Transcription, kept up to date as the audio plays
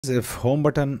If home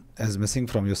button is missing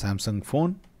from your Samsung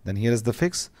phone, then here is the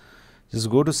fix. Just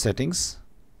go to settings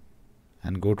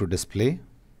and go to display,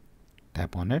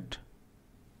 tap on it,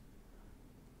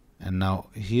 and now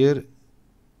here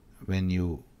when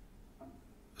you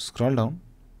scroll down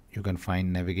you can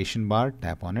find navigation bar,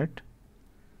 tap on it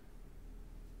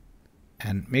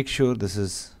and make sure this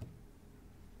is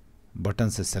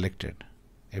buttons is selected.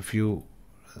 If you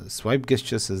swipe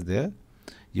gestures is there,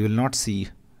 you will not see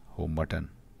home button.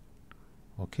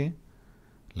 Okay,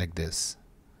 like this.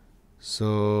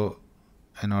 So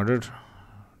in order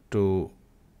to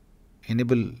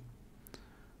enable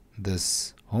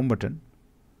this home button,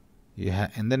 you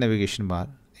have in the navigation bar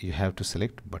you have to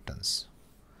select buttons,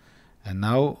 and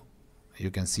now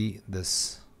you can see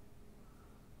this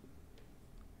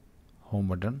home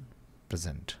button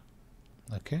present.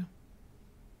 Okay,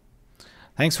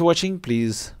 thanks for watching.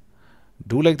 Please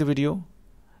do like the video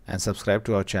and subscribe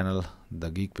to our channel, The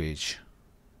Geek Page.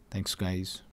 Thanks guys.